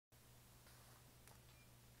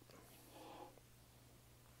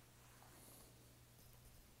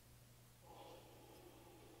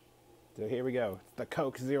So here we go. It's the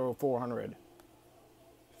Coke 0400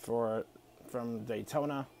 from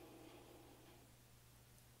Daytona.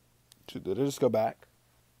 Did it just go back?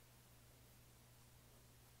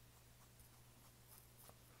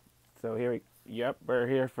 So we're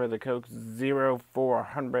here for the Coke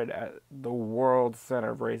 0400 at the World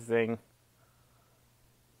Center of Racing.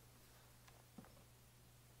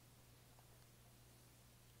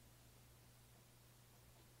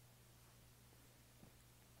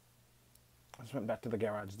 I just went back to the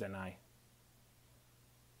garage, didn't I?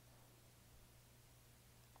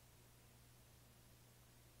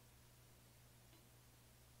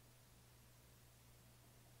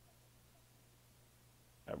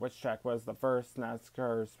 Which track was the first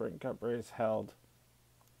NASCAR Sprint Cup race held?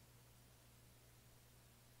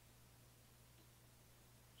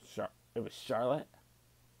 It was Charlotte.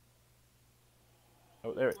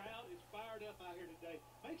 Oh, there. The crowd is fired up out here today.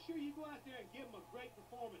 Make sure you go out there and give them a great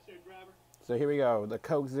performance there, driver. So here we go, the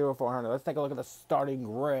Coke 0400. Let's take a look at the starting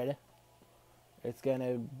grid. It's going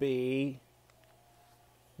to be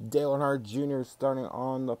Dale Earnhardt Jr. starting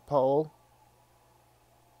on the pole.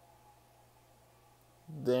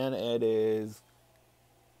 Then it is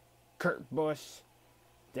Kurt Busch,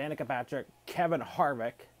 Danica Patrick, Kevin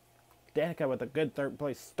Harvick. Danica with a good third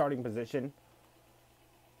place starting position.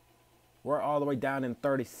 We're all the way down in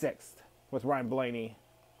 36th with Ryan Blaney,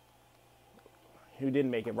 who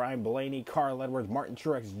didn't make it. Ryan Blaney, Carl Edwards, Martin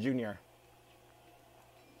Truex Jr.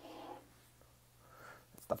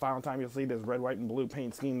 It's the final time you'll see this red, white, and blue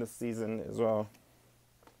paint scheme this season as well.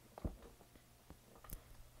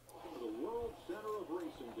 The World Center of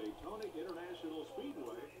Racing, Daytona International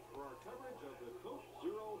Speedway, for our coverage of the Coke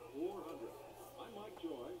 0400. I'm Mike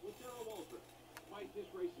Joy with Darrell Walter. Mike, this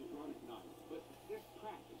race is run at night, but this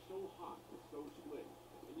track is so hot, it's so slick.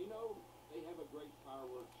 And you know, they have a great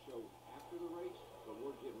fireworks show after the race, so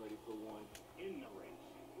we're getting ready for one in the race.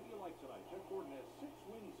 Who do you like tonight? Jeff Gordon has 6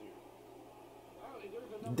 wins here.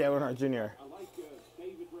 Dale Earnhardt Jr. I like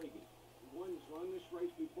David Reagan. He's run this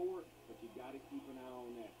race before, but you got to keep an eye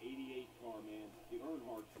on that 88 car, man. The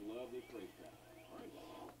Earnhardts love this racetrack. All right.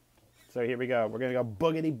 So here we go. We're going to go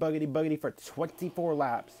boogity, boogity, boogity for 24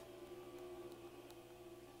 laps.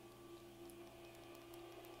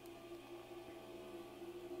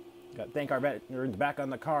 Got to thank our veterans back on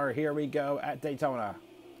the car. Here we go at Daytona.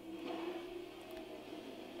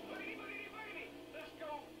 Let's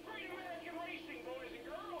go. Great American racing, boys and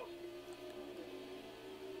girls.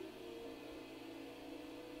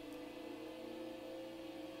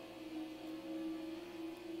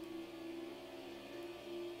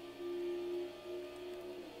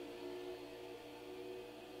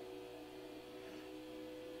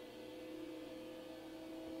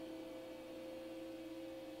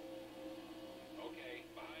 Okay,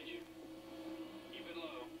 behind you. Keep it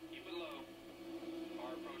low. Keep it low.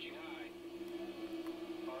 Car approaching high.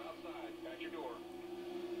 Car outside. At your door.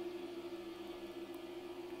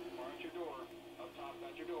 Car at your door. Up top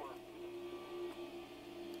at your door.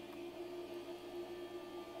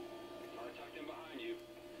 Car tucked in behind you.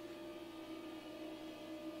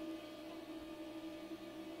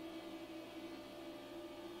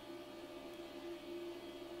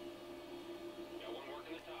 Got one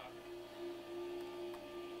working the top.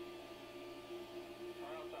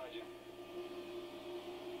 Car outside you.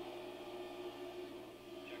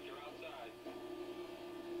 Check your outside.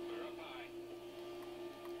 Put her up high.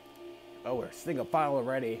 Oh, we're single file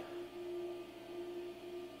already.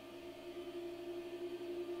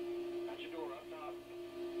 At your door, up top.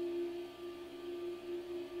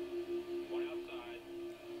 One outside.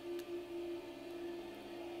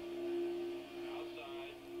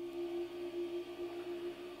 Outside.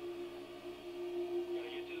 Gotta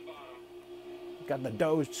get to the bottom. Got the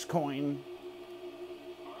Dogecoin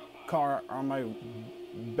Car up high. car on my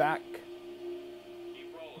back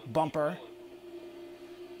Keep rolling. bumper.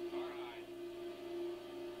 Car high.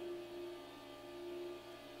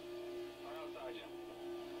 Car outside you.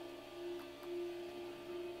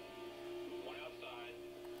 One outside.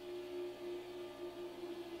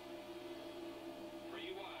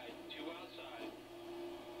 3 wide, 2 outside.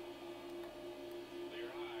 Clear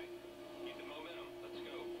high. Keep the momentum. Let's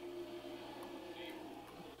go.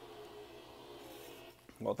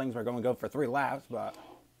 Well, things were going to go for 3 laps, but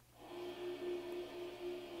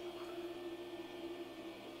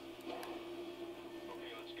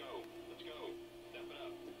Okay, let's go. Let's go. Step it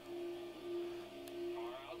up.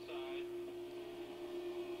 Car outside.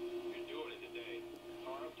 You're doing it today.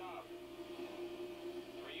 Car up top.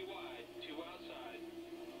 3 wide, 2 outside.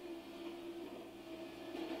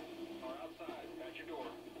 Car outside. At your door.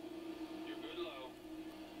 You're good low.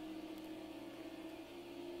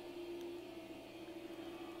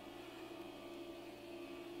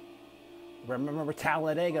 remember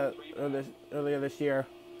Talladega earlier this year.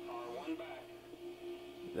 Car one back.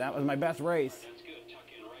 That was my best race. That's good. Tuck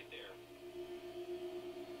in right there.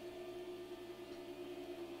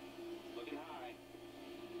 Looking high.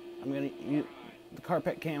 I'm gonna use the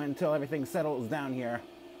carpet cam until everything settles down here.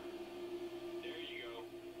 There you go.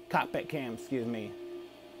 Cockpit cam, excuse me.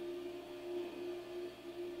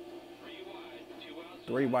 3 wide. 2 outside.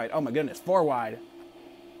 3 wide. Oh my goodness, 4 wide.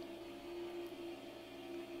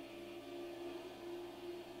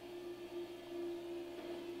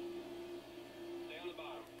 Stay on the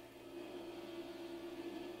bottom.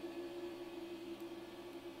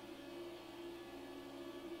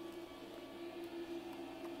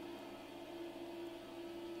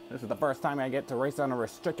 This is the first time I get to race on a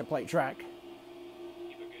restrictor plate track. Keep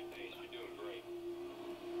a good pace. You're doing great.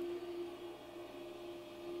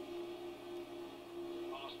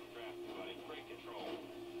 Awesome drafting, buddy. Great control.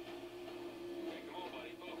 Okay, come on,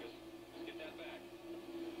 buddy. Focus. Let's get that back.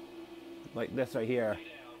 Like this right here. Lay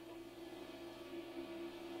down.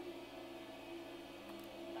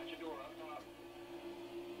 At your door up top.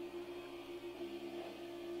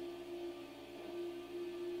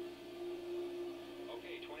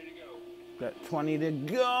 Okay, 20 to go. Got 20 to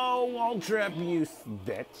go, Waltrip, you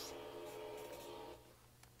bitch.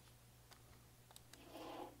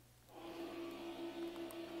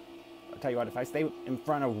 I'll tell you what, if I stay in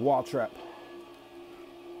front of Waltrip,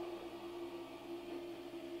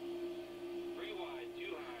 3 wide.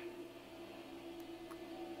 2 high.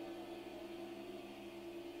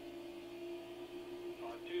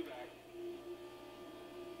 Car 2 back.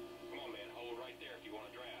 Come on, man. Hold right there if you want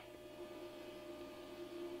to draft.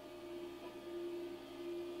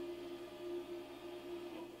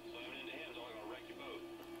 Slamming into him is only going to wreck you both.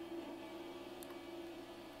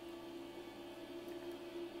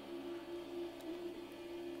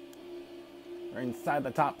 we're inside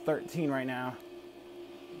the top 13 right now.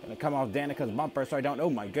 Gonna come off Danica's bumper so I don't, oh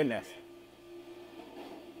my goodness.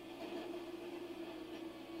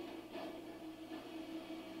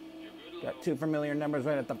 You're good. Got 2 familiar numbers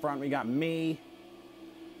right at the front. We got me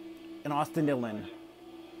and Austin Dillon.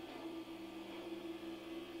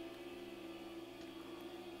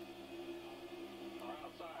 Car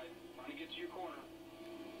outside. Trying to get to your corner.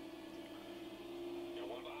 Got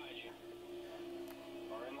one behind you.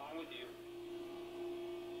 Car in line with you.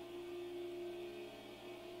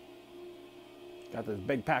 Got this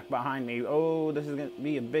big pack behind me. Oh, this is gonna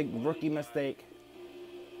be a big rookie mistake.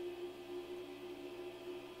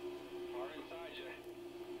 Car inside you.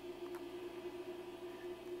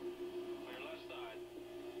 On your left side.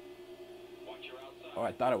 Watch your outside. Oh,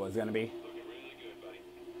 I thought it was gonna be. Looking really good, buddy.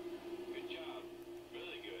 Good job.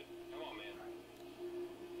 Really good. Come on, man.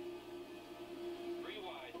 3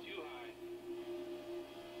 wide. 2 high.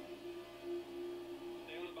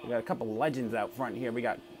 Stay on the We bottom. got a couple legends out front here. We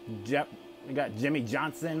got Jimmy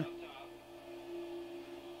Johnson. Up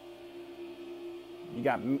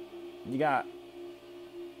top. You got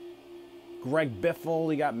Greg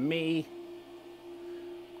Biffle. You got me.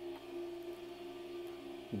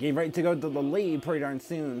 Getting ready to go to the lead pretty darn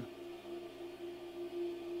soon.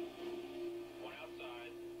 1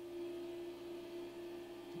 outside.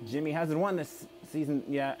 Jimmy hasn't won this season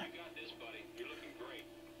yet. You got this, buddy. You're looking great.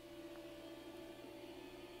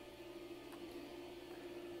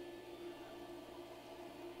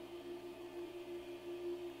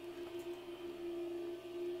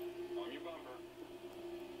 On your bumper.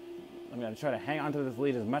 I'm gonna try to hang on to this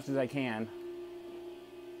lead as much as I can.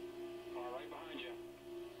 Car right behind you.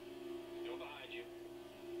 Still behind you.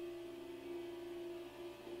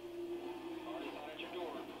 Car inside at your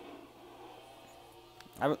door.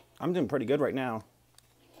 I'm doing pretty good right now.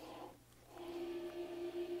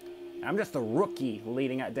 I'm just a rookie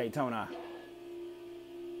leading at Daytona.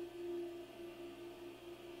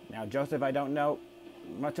 Now, Joseph, I don't know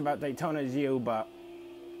much about Daytona as you, but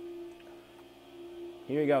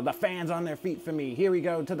here we go. The fans on their feet for me. Here we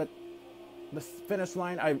go to the finish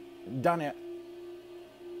line. I've done it.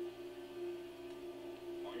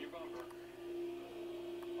 On your bumper.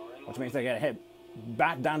 Car in Which line. means I gotta head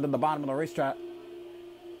back down to the bottom of the racetrack.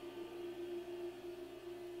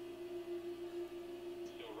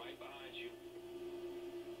 Still right behind you.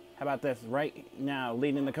 How about this? Right now,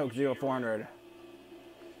 leading the Coke 0400.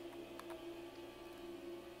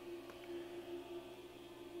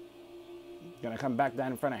 Gonna come back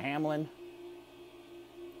down in front of Hamlin.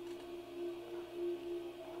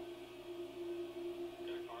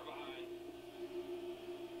 Got a car behind.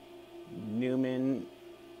 Newman.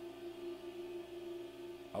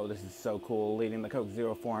 Oh, this is so cool. Leading the Coke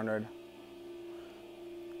 0400.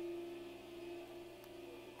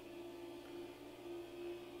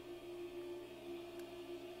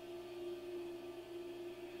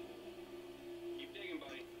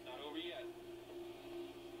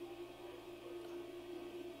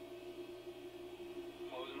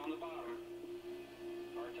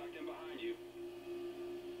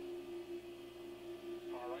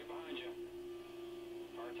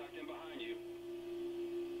 tucked in behind you.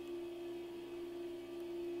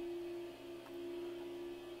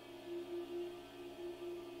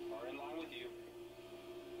 Car in line with you.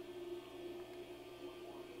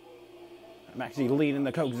 I'm actually leading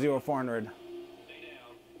the Coke 0400. Stay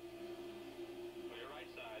down. Clear right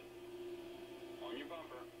side. On your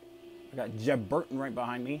bumper. I got Jeb Burton right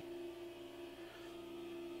behind me.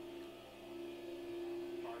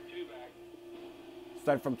 Car 2 back.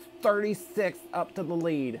 Started from 36 up to the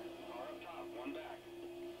lead. Car up top, 1 back.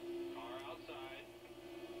 Car outside.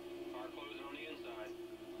 Car closing on the inside.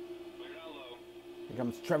 Clear down low. Here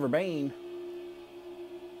comes Trevor Bain. Car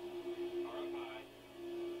up high.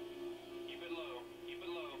 Keep it low. Keep it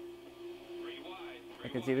low. 3 wide. I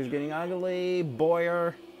can see this getting ugly.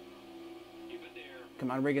 Boyer. Keep it there. Come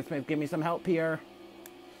on, Regan Smith, give me some help here.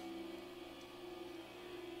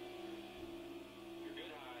 You're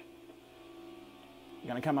good high.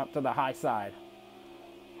 Gonna come up to the high side.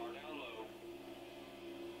 Car down low.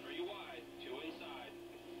 3 wide. 2 inside.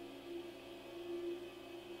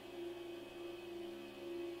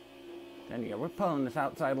 And yeah, we're pulling this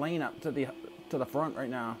outside lane up to the front right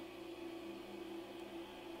now.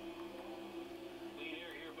 Clean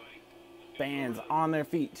air here, buddy. Fans on their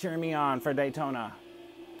feet, cheer me on for Daytona.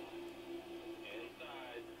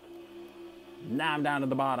 Inside. Now I'm down to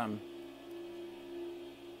the bottom.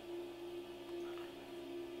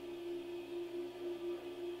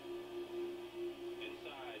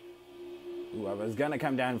 Inside. Ooh, I was gonna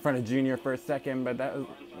come down in front of Junior for a second, but that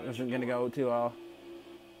wasn't gonna go too well.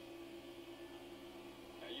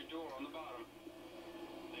 At your door on the bottom.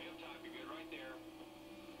 Stay up top. You're good right there.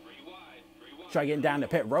 3 wide. 3 wide. Try getting down to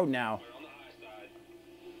pit road now. We're on the high side.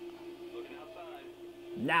 Looking outside.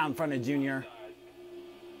 Now in front of Junior. Side.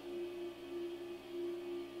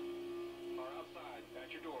 Car outside.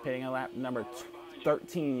 At your door. Pitting a lap number Car right behind you.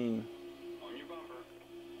 13. On your bumper.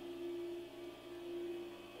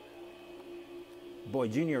 Boy,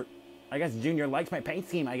 Junior, I guess Junior likes my paint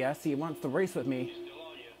scheme, I guess. He wants to race with me. He's still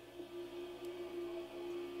on you.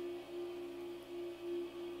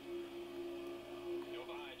 Still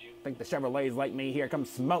behind you. I think the Chevrolets like me. Here comes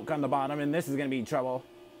smoke on the bottom, and this is gonna be trouble.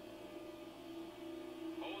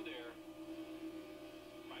 Hold there.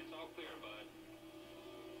 Light's all clear, bud.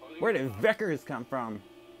 Closing Where the did top. Vickers come from?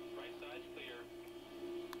 Right side's clear.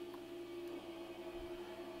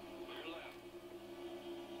 Clear left.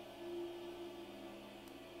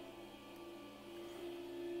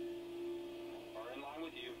 Car in line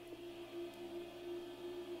with you.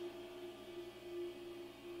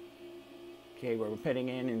 Okay, we're pitting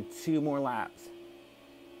in 2 more laps.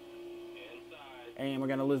 Inside. And we're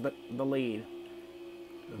gonna lose the lead.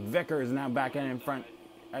 Vickers now back in front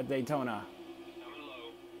at Daytona. Coming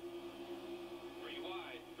low. 3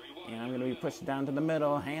 wide. 3 wide. And I'm gonna be pushed down to the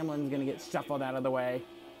middle. Hamlin's gonna get shuffled out of the way.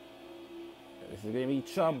 This is gonna be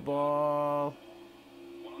trouble.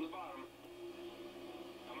 1 on the bottom.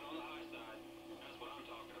 Coming on the high side. That's what I'm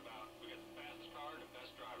talking about. We got the fastest car and the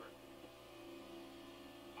best driver.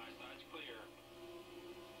 High side's clear.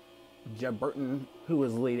 Jeb Burton, who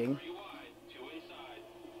was leading. 3 wide. 2 inside.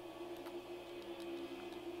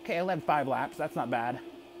 Okay, I led 5 laps. That's not bad.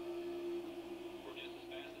 We're just as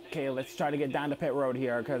fast as Okay, let's try to get down to pit road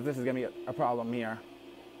here, because this is gonna be a problem here.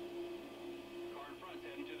 car in front's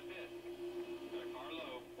heading to the pit. Got a car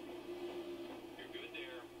low. You're good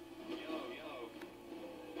there. Yellow, yellow.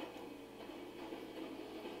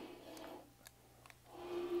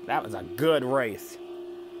 That was a good race.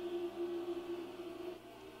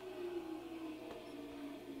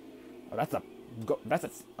 Oh,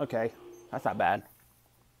 okay. That's not bad.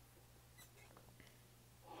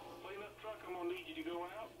 Clean up truck. I'm gonna need you to go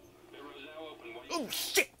out. The road's now open. What do you Oh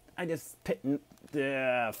shit! I just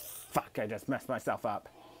fuck! I just messed myself up.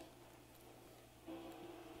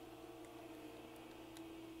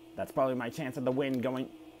 That's probably my chance of the win going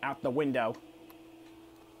out the window.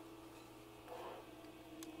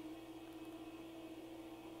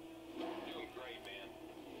 doing great, man.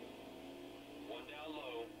 1 down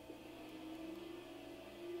low.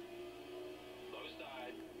 Low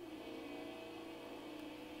side.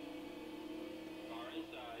 Car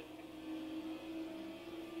inside.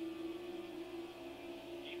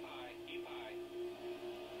 Keep high, keep high.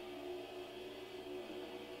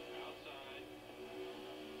 Outside.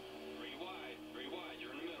 3 wide, 3 wide,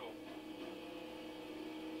 you're in the middle.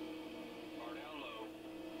 Car down low.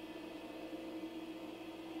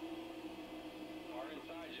 Car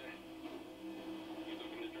inside you. You're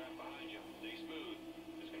looking to draft behind you. Stay smooth.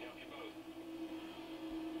 This can help you both.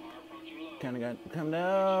 Car approaching low.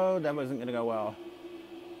 No, that wasn't gonna go well.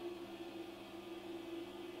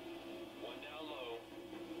 1 down low.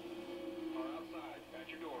 Car outside. At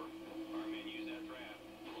your door.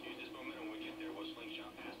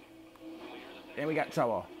 and we got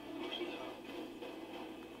trouble.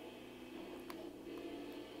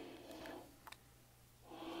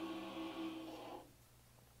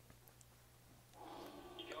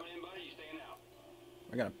 You coming in, buddy? You staying out?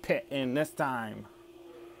 We're gonna pit in this time.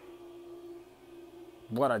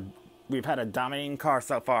 We've had a dominating car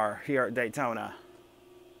so far here at Daytona.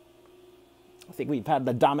 I think we've had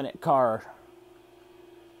the dominant car.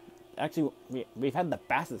 Actually, we've had the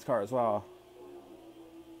fastest car as well.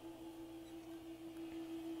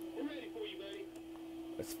 We're ready for you, buddy.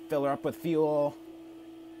 Let's fill her up with fuel.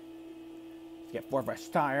 Let's get 4 fresh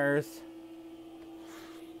tires.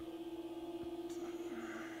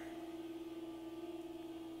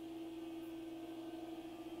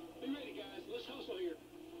 Be ready, guys. Let's hustle here.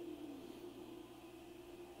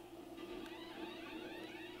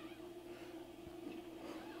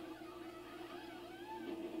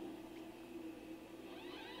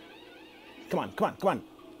 Come on, come on, come on.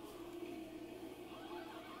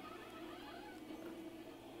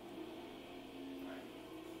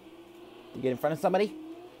 You get in front of somebody?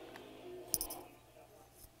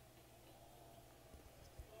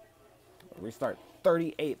 Restart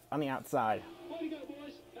 38th on the outside. Way to go,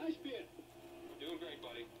 boys. Nice pit. We're doing great,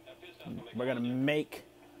 buddy. That pit stop's gonna make We're all gonna the make.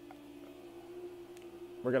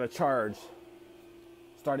 We're gonna charge.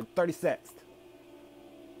 Started 36th.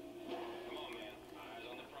 Come on, man. Eyes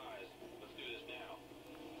on the prize. Let's do this now.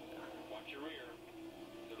 Watch your rear.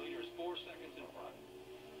 The leader is 4 seconds in front.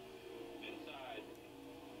 Inside.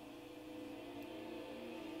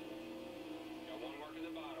 Got one working the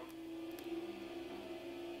bottom.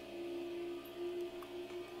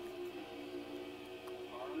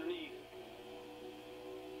 Car underneath.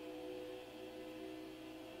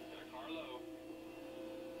 Got a car low.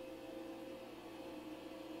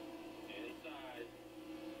 Inside.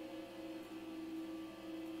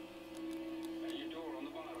 At your door on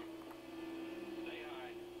the bottom. Stay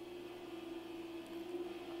high.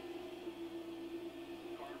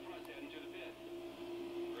 Car in front's heading to the pit.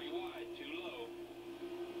 3 wide, 2 low.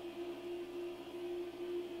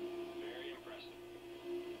 Very impressive.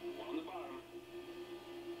 1 on the bottom.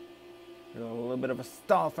 A little bit of a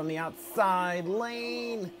stall from the outside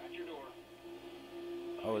lane. At your door.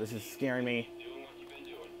 Oh, this is scaring me. Doing what you've been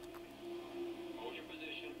doing. Hold your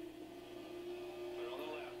position. Put it on the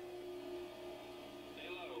left. Stay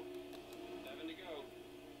low. 7 to go.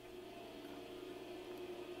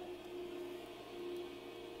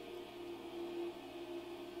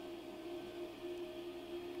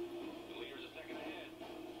 The leader's a second ahead.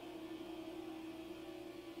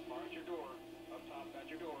 Car at your door. Up top at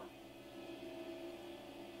your door.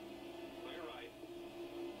 Clear right.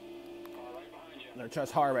 Car right behind you. There,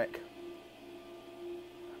 trust Harvick.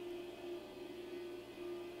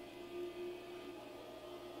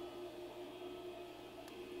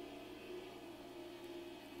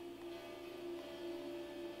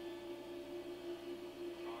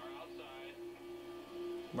 Car outside.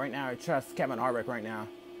 Right now, I trust Kevin Harvick right now.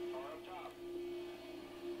 Car up top.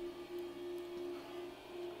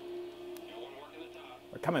 Got one working the top.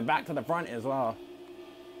 We're coming back to the front as well.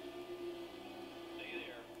 Stay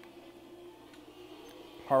there.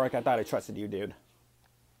 Harvick, I thought I trusted you, dude.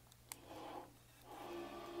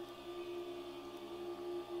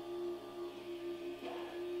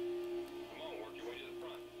 Come on, work your way to the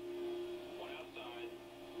front. 1 outside.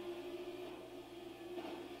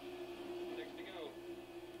 6 to go.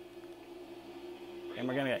 And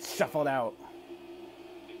we're gonna get shuffled out.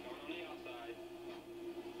 He's coming on the outside.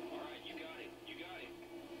 All right, you got him. You got him.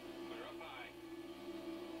 Put her up high.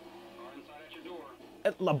 Car inside at your door.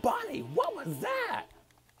 Labonte, what was that?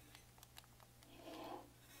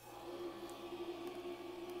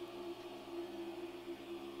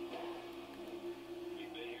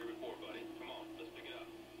 You've been here before, buddy. Come on, let's pick it up.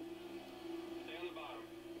 Stay on the bottom.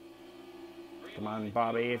 Bring it Come on, behind.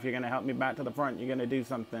 Bobby, if you're gonna help me back to the front, you're gonna do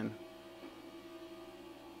something. Car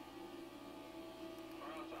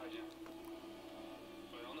outside you.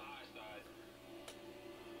 Put it on the high side.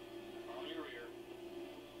 Car on your rear.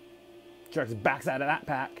 Trucks backs out of that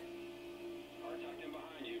pack. Car tucked in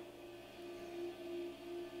behind you.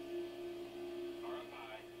 Car up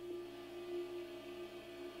high.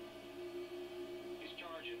 He's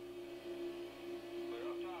charging. Clear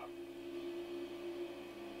up top.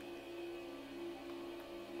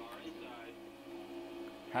 Car inside.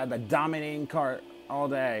 Had the dominating car all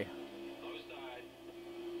day. Low side.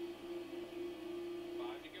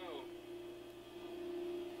 5 to go.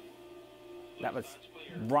 That was Side's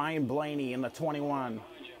clear. Ryan Blaney in the 21. Behind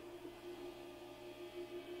you.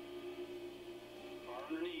 Car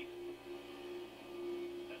underneath.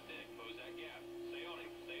 That's it. Close that gap. Stay on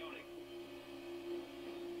him. Stay on him.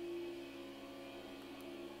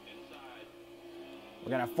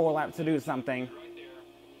 We're gonna have 4 laps to do something. Right there.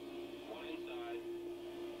 One inside.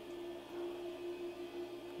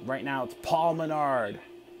 Right now it's Paul Menard. Low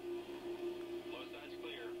side's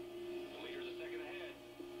clear. The leader's a second ahead.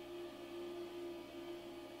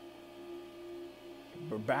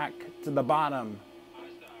 We're back to the bottom. High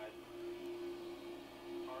side.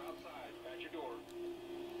 Car outside. At your door.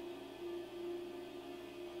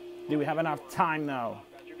 Do we have enough time though?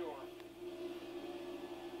 At your door.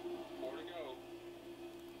 4 to go.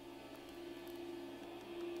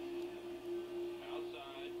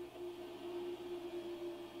 Outside.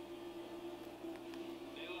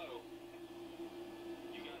 Stay low.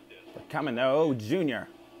 You got this. We're coming though, Junior.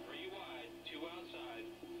 3 wide. 2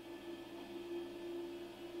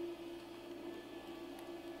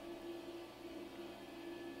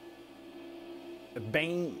 outside.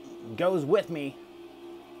 Bane goes with me.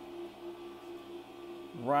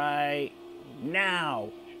 Right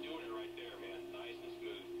now. You're doing it right there, man. Nice and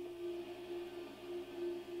smooth.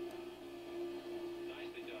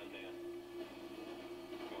 Nicely done, man.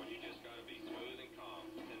 Come on, you just gotta be smooth and calm.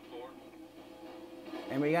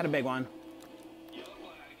 10-4. And we got a big one. Yellow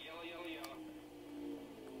flag. Yellow, yellow, yellow.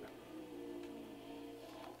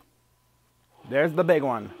 There's the big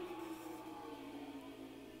one.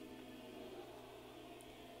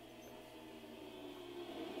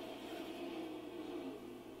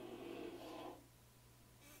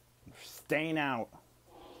 Staying out.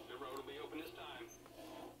 The road will be open this time.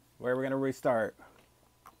 Where are we going to restart?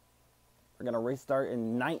 We're going to restart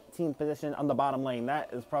in 19th position on the bottom lane.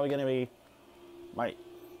 That is probably going to be my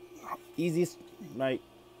easiest,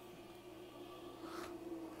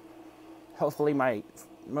 hopefully my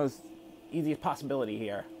most easiest possibility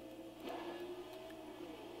here.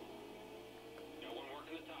 Got one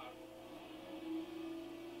working the top.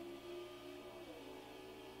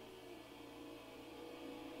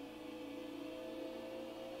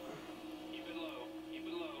 Keep it low. Keep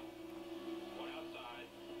it low. One outside.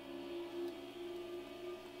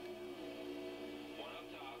 One up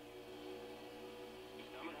top. He's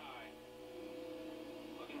coming high.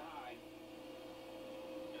 Looking high.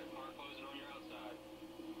 Got a car closing on your outside.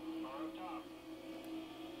 Car up top.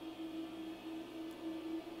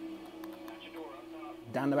 At your door up top.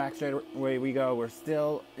 Down the back straightaway we go. We're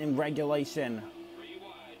still in regulation. 3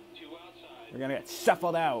 wide. 2 outside. We're going to get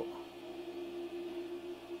shuffled out.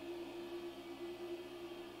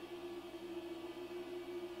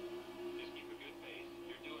 Just keep a good pace.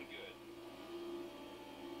 You're doing good.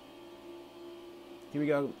 Here we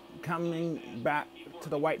go. Coming back to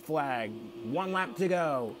the white flag. 1 lap to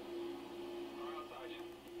go. Car outside you.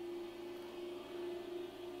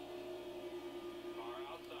 Car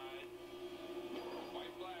outside.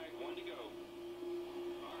 White flag. 1 to go.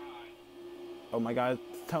 Car high. Oh my God,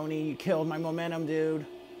 Tony, you killed my momentum, dude.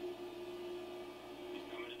 He's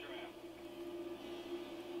coming to draft.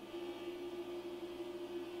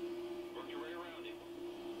 Work your way around him.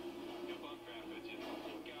 He'll bump draft with you.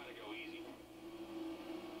 You gotta go easy.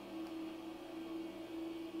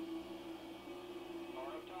 Car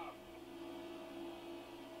up top.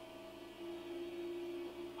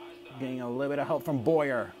 High side. Getting a little bit of help from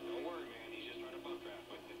Boyer. Don't worry, man. He's just trying to bump draft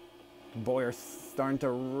with you. Boyer's starting to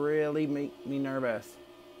really make me nervous.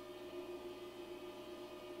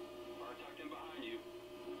 Car tucked in behind you.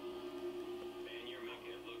 Man, you're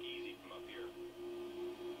making it look easy from up here.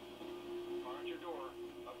 Car at your door.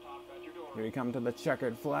 Up top at your door. Here we come to the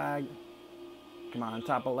checkered flag. Come on,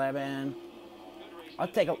 top 11. Good race.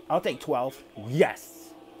 I'll take 12.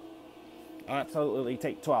 Yes. I'll absolutely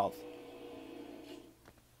take 12.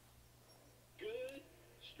 Good,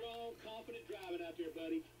 strong, confident driving out there,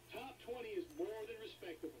 buddy. Top 20 is more than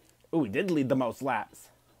respectable. Ooh, we did lead the most laps.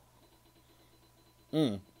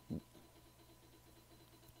 Telling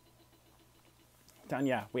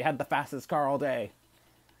ya, we had the fastest car all day.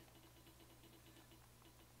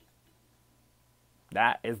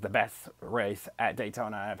 That is the best race at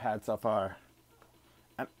Daytona I've had so far.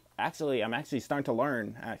 I'm actually starting to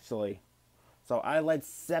learn, actually. So I led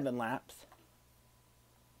 7 laps.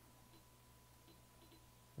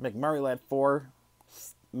 McMurray led 4.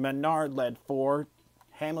 Menard led 4.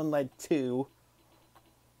 Hamlin led 2.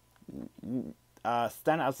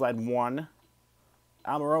 Stenhouse led 1.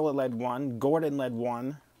 Almirola led 1. Gordon led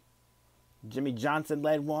 1. Jimmy Johnson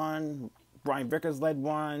led 1. Brian Vickers led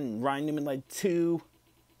 1. Ryan Newman led 2.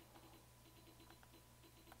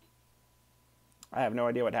 I have no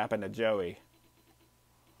idea what happened to Joey.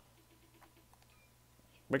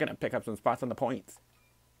 We're going to pick up some spots on the points.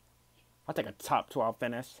 I'll take a top 12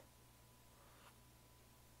 finish.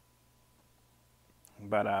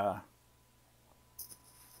 But,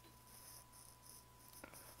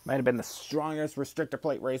 Might have been the strongest restrictor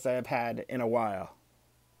plate race I have had in a while.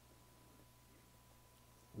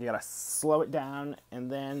 You gotta slow it down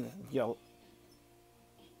and then you'll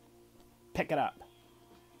pick it up.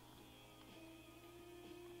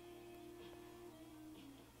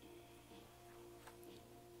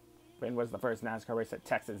 When was the first NASCAR race at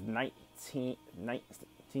Texas?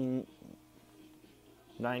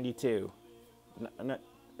 1992.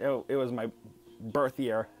 It was my birth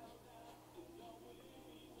year.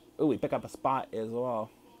 Ooh, we pick up a spot as well.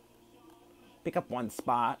 Pick up one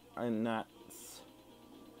spot, and that's...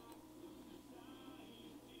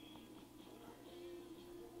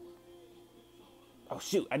 Oh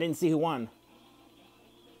shoot, I didn't see who won.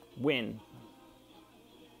 Win.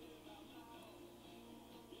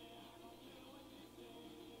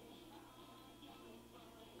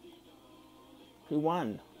 Who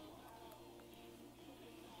won?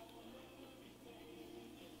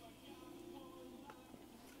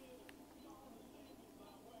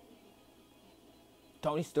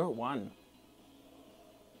 Tony Stewart won.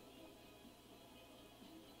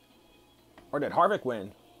 Or did Harvick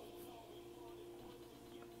win?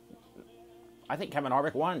 I think Kevin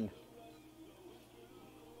Harvick won.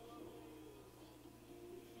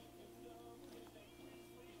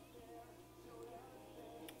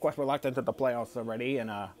 Of course, we're locked into the playoffs already, and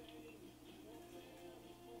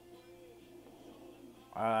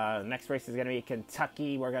next race is going to be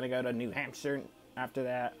Kentucky. We're going to go to New Hampshire after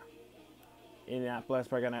that. Indianapolis,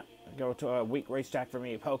 we're going to go to a week racetrack for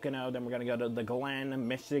me, Pocono. Then we're going to go to the Glen,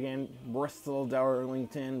 Michigan, Bristol,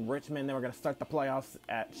 Darlington, Richmond. Then we're going to start the playoffs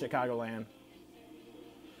at Chicagoland.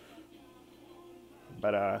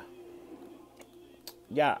 But,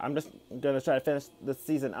 yeah, I'm just going to try to finish the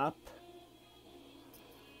season up.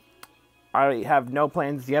 I have no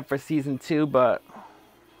plans yet for season 2, but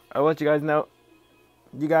I'll let you guys know.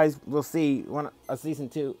 You guys will see when a season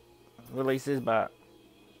 2 releases, but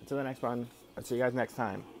until the next one, I'll see you guys next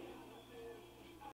time.